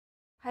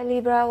Hi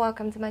Libra,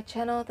 welcome to my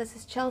channel. This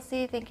is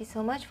Chelsea. Thank you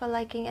so much for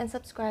liking and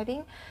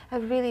subscribing. I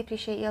really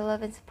appreciate your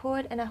love and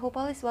support, and I hope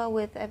all is well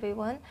with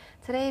everyone.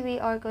 Today we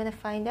are going to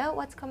find out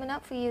what's coming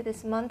up for you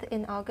this month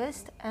in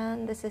August,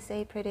 and this is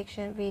a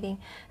prediction reading.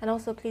 And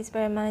also please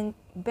bear in mind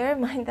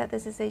that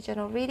this is a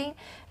general reading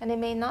and it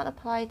may not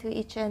apply to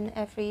each and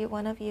every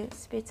one of you.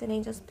 Spirits and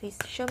angels, please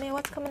show me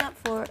what's coming up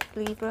for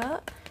Libra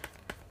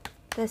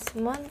this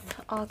month,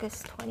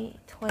 August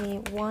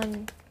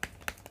 2021.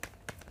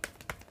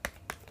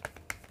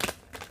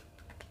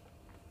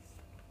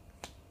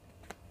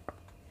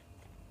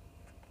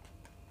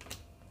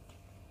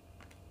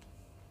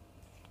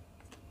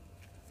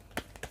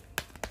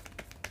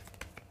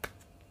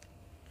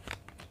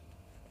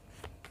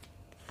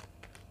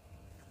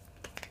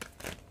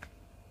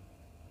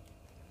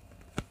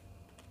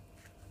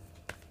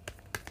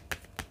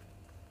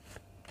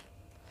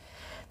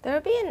 There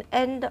will be an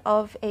end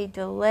of a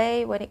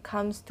delay when it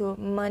comes to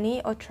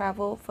money or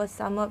travel for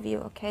some of you,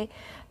 okay?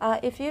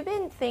 If you've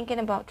been thinking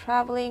about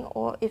traveling,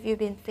 or if you've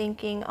been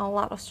thinking a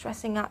lot of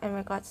stressing out in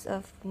regards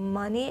of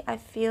money, I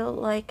feel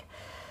like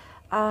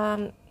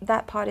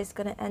that part is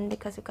going to end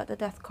because we've got the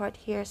death card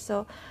here.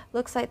 So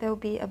looks like there will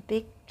be a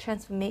big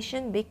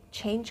transformation, big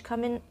change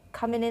coming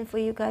in for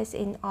you guys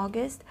in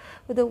August.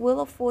 With the Wheel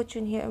of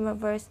Fortune here in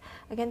reverse,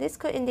 again, this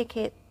could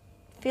indicate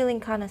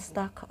feeling kind of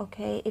stuck,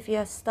 okay? If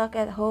you're stuck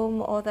at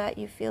home, or that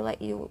you feel like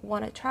you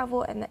want to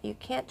travel and that you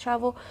can't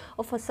travel,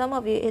 or for some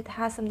of you it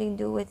has something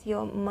to do with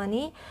your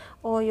money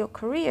or your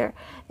career.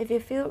 If you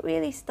feel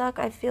really stuck,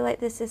 I feel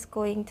like this is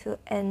going to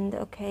end,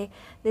 okay?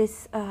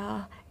 This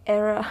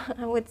era,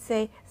 I would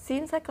say,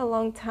 seems like a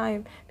long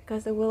time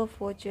because the Wheel of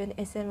Fortune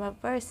is in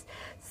reverse.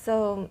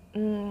 So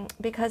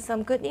because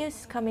some good news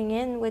is coming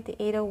in with the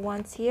Eight of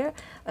Wands here,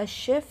 a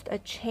shift, a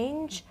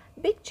change,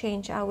 big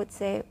change, I would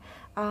say.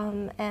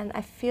 And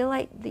I feel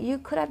like you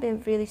could have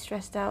been really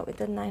stressed out with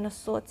the Nine of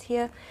Swords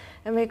here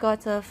in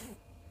regards of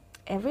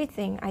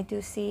everything. I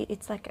do see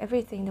it's like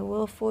everything, the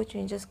Wheel of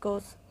Fortune just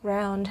goes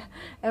round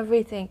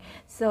everything.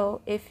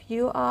 So if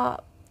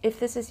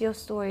this is your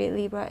story,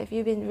 Libra, if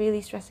you've been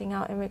really stressing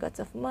out in regards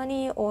of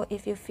money, or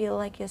if you feel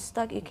like you're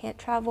stuck, you can't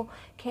travel,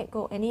 can't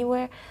go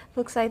anywhere,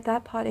 looks like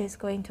that part is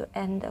going to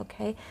end,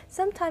 okay?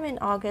 Sometime in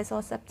August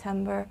or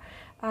September,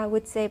 I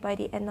would say by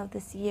the end of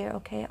this year,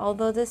 okay?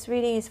 Although this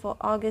reading is for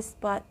August,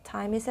 but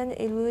time is an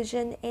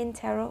illusion in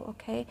tarot,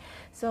 okay?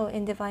 So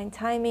in divine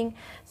timing.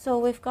 So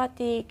we've got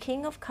the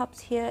King of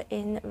Cups here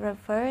in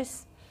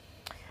reverse.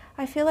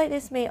 I feel like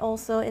this may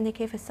also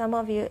indicate for some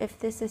of you, if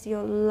this is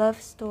your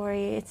love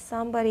story, it's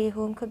somebody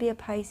whom could be a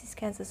Pisces,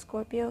 Cancer,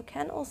 Scorpio,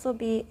 can also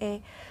be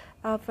a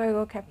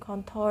Virgo,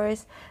 Capricorn,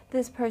 Taurus.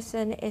 This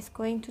person is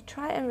going to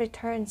try and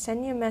return,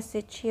 send you a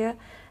message here,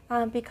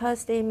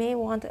 because they may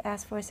want to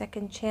ask for a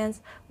second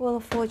chance. Wheel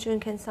of Fortune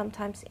can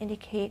sometimes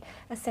indicate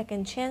a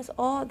second chance,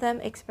 or them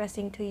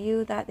expressing to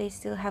you that they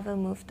still haven't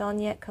moved on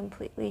yet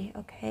completely,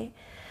 okay?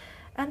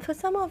 And for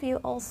some of you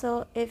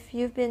also, if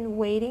you've been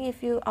waiting,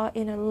 if you are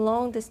in a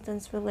long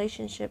distance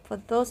relationship, for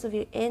those of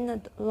you in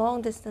a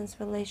long distance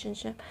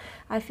relationship,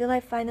 I feel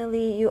like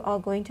finally you are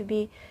going to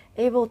be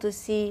able to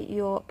see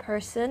your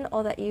person,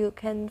 or that you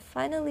can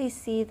finally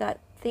see that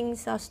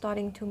things are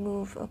starting to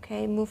move,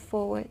 okay, move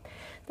forward.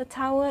 The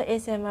Tower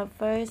is in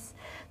reverse,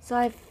 so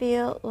I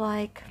feel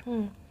like,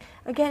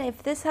 again,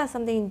 if this has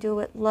something to do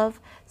with love,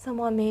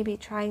 someone may be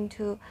trying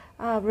to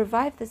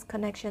revive this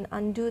connection,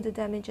 undo the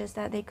damages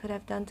that they could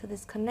have done to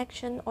this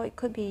connection, or it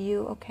could be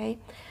you, okay?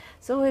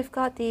 So we've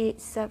got the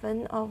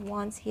Seven of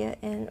Wands here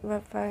in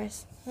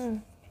reverse.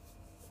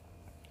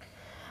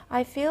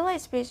 I feel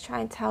like Spirit's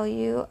trying to tell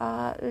you,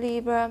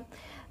 Libra,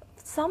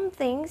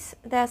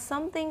 there are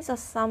some things or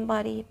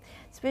somebody,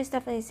 Spirit's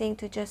definitely saying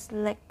to just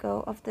let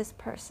go of this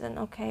person,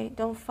 okay?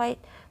 Don't fight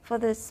for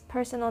this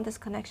person or this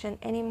connection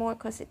anymore,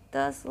 because it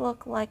does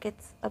look like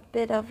it's a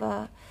bit of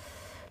a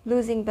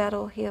losing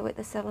battle here with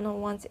the Seven of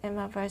Wands in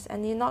reverse,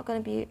 and you're not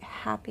going to be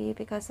happy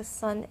because the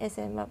Sun is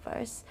in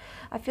reverse.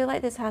 I feel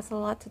like this has a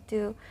lot to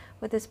do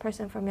with this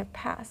person from your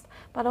past,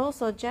 but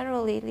also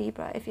generally,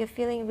 Libra, if you're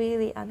feeling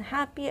really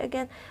unhappy,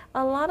 again,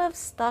 a lot of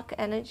stuck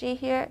energy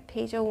here,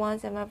 Page of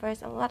Wands in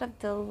reverse, a lot of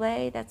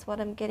delay, that's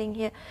what I'm getting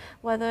here,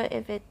 whether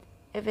if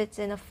it's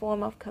in a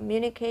form of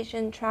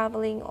communication,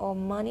 traveling, or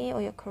money, or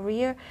your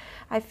career.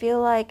 I feel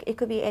like it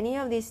could be any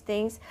of these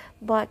things,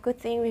 but good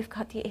thing we've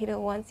got the Eight of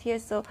Wands here.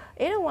 So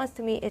Eight of Wands,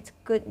 to me, it's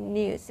good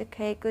news,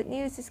 okay? Good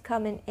news is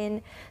coming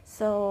in.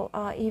 So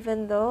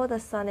even though the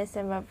Sun is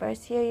in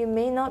reverse here, you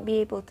may not be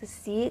able to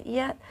see it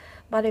yet,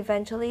 but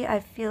eventually I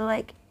feel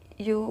like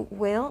you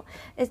will.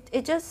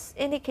 It just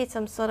indicates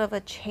some sort of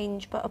a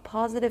change, but a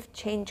positive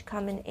change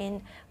coming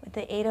in with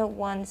the Eight of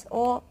Wands,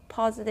 or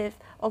positive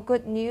or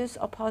good news,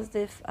 or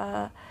positive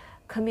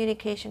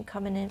communication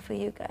coming in for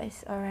you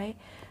guys. All right,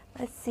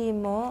 let's see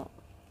more.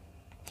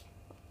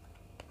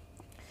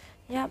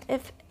 Yeah,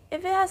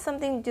 if it has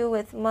something to do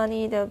with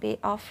money, there'll be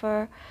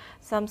offer,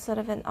 some sort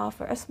of an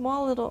offer, a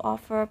small little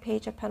offer.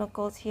 Page of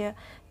Pentacles here,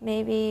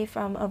 maybe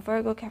from a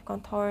Virgo,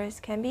 Capricorn, Taurus,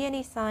 can be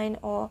any sign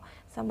or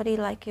somebody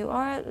like you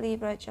are,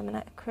 Libra,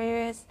 Gemini,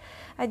 Aquarius.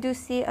 I do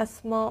see a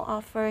small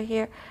offer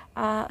here.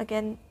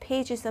 Again,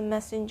 page is a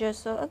messenger,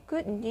 so a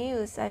good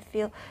news, I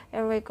feel,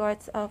 in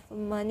regards of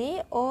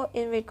money or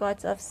in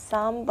regards of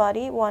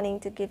somebody wanting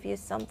to give you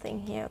something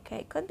here,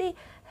 okay? Could be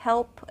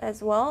help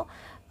as well.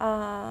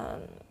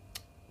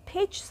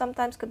 Page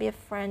sometimes could be a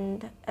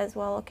friend as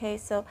well, okay?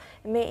 So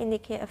it may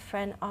indicate a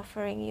friend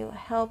offering you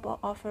help or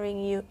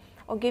offering you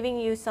or giving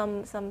you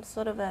some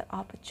sort of an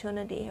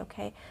opportunity,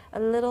 okay? A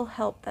little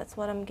help, that's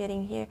what I'm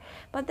getting here.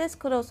 But this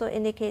could also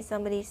indicate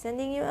somebody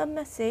sending you a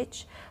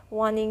message,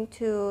 wanting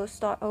to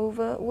start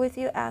over with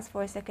you, ask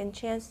for a second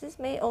chance. This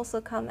may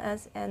also come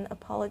as an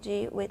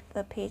apology with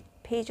the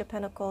page of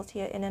Pentacles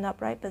here in an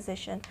upright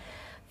position.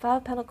 Five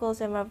of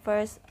Pentacles in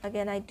reverse,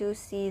 again, I do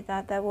see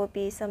that there will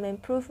be some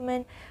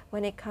improvement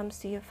when it comes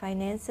to your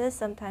finances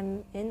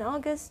sometime in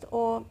August,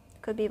 or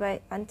could be by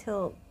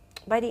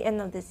the end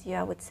of this year,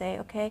 I would say,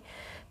 okay?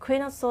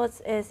 Queen of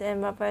Swords is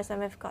in reverse, and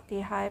we've got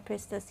the High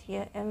Priestess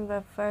here in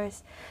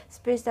reverse.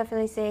 Spirit's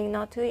definitely saying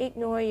not to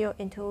ignore your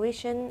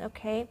intuition,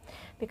 okay?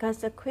 Because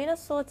the Queen of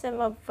Swords in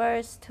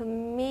reverse, to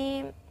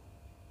me,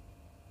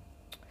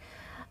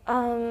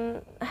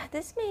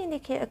 this may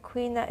indicate a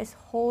queen that is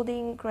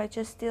holding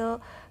grudges, still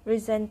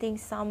resenting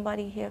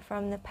somebody here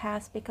from the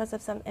past because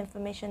of some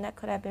information that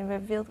could have been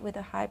revealed with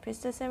the High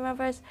Priestess in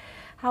reverse.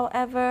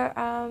 However,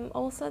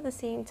 also at the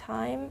same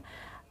time,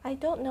 I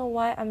don't know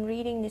why I'm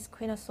reading this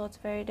Queen of Swords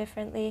very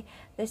differently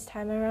this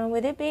time around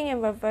with it being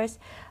in reverse,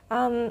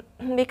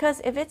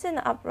 because if it's in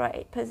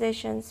upright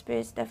position,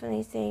 Spirit's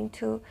definitely saying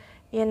to,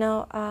 you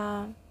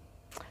know,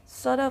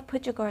 sort of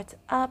put your guards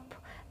up.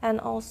 And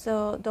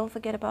also, don't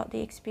forget about the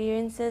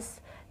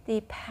experiences,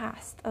 the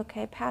past,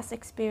 okay? Past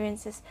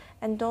experiences.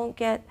 And don't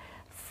get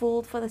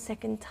fooled for the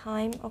second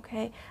time,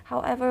 okay?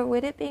 However,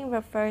 with it being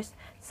reversed,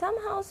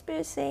 somehow Spirit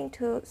is saying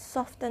to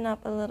soften up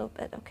a little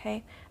bit,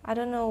 okay? I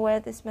don't know where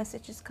this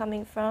message is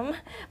coming from,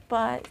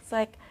 but it's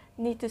like,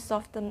 need to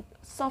soften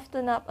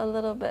up a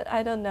little bit.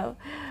 I don't know.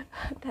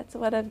 That's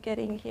what I'm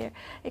getting here.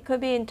 It could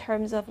be in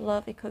terms of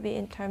love. It could be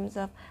in terms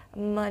of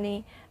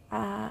money.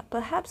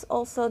 Perhaps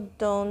also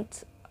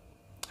don't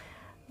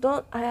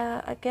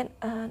again,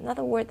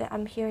 another word that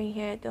I'm hearing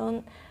here,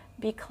 don't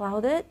be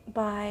clouded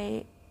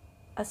by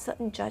a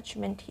certain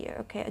judgment here,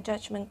 okay? A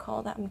judgment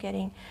call that I'm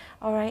getting,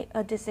 all right?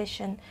 A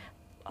decision.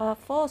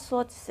 Four of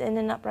Swords in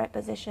an upright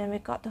position.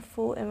 We've got the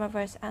Fool in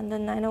reverse and the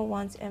Nine of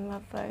Wands in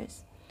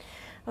reverse.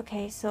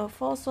 Okay, so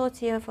Four Swords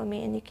here for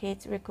me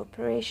indicates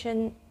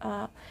recuperation.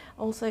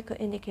 Also, it could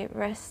indicate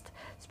rest.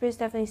 Spirit's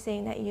definitely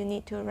saying that you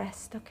need to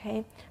rest,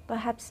 okay?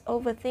 Perhaps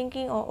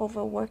overthinking or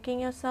overworking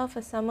yourself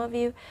for some of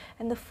you.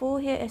 And the Fool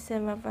here is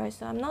in reverse,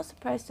 so I'm not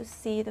surprised to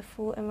see the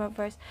Fool in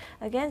reverse.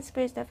 Again,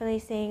 Spirit's definitely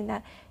saying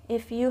that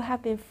if you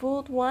have been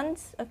fooled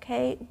once,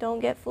 okay, don't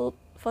get fooled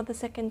for the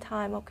second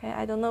time, okay?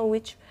 I don't know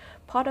which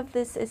part of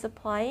this is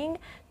applying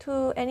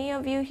to any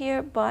of you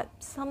here, but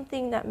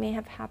something that may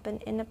have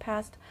happened in the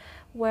past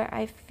where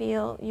I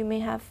feel you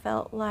may have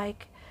felt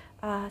like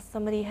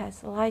somebody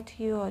has lied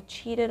to you or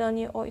cheated on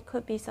you, or it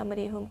could be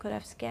somebody whom could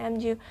have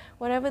scammed you.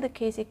 Whatever the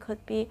case it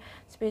could be,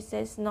 Spirit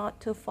says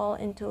not to fall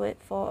into it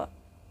for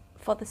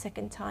the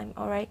second time,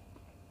 all right?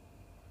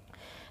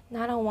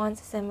 Nine of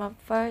Wands is in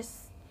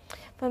reverse.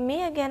 For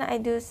me, again, I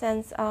do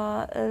sense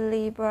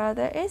Libra.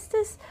 There is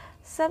this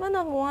Seven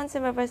of Wands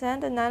in reverse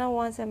and the Nine of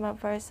Wands in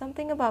reverse.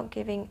 Something about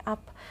giving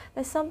up.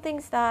 There's some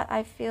things that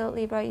I feel,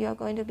 Libra, you're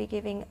going to be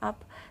giving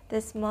up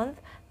this month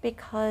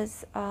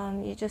because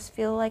you just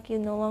feel like you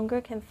no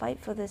longer can fight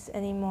for this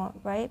anymore,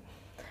 right?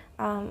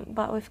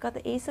 But we've got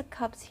the Ace of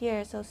Cups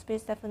here, so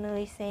Spirit's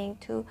definitely saying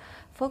to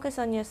focus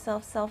on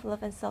yourself.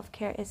 Self-love and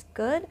self-care is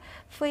good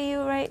for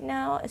you right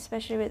now,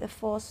 especially with the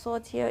Four of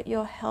Swords here.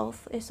 Your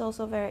health is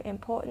also very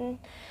important.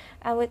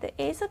 And with the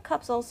Ace of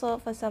Cups also,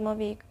 for some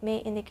of you, may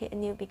indicate a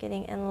new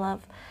beginning in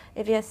love.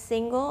 If you're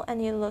single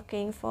and you're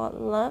looking for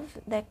love,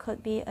 there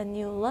could be a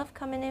new love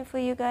coming in for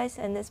you guys,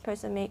 and this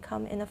person may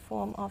come in the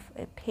form of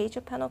a Page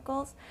of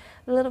Pentacles,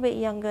 a little bit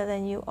younger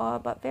than you are,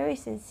 but very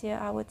sincere,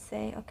 I would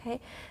say, okay?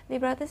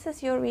 Libra, this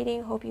is your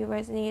reading. Hope you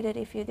resonated.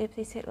 If you did,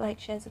 please hit like,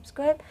 share, and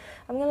subscribe.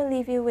 I'm going to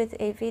leave you with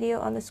a video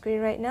on the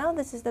screen right now.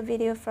 This is the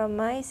video from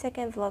my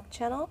second vlog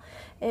channel.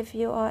 If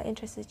you are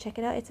interested, check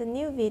it out. It's a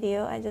new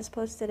video. I just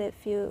posted it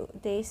a few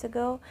days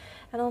ago.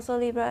 And also,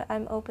 Libra,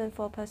 I'm open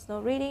for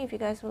personal reading. If you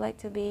guys would like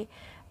to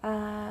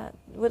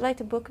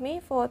book me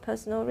for a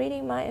personal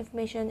reading, my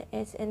information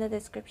is in the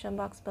description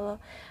box below.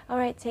 All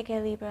right, take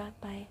care, Libra.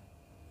 Bye.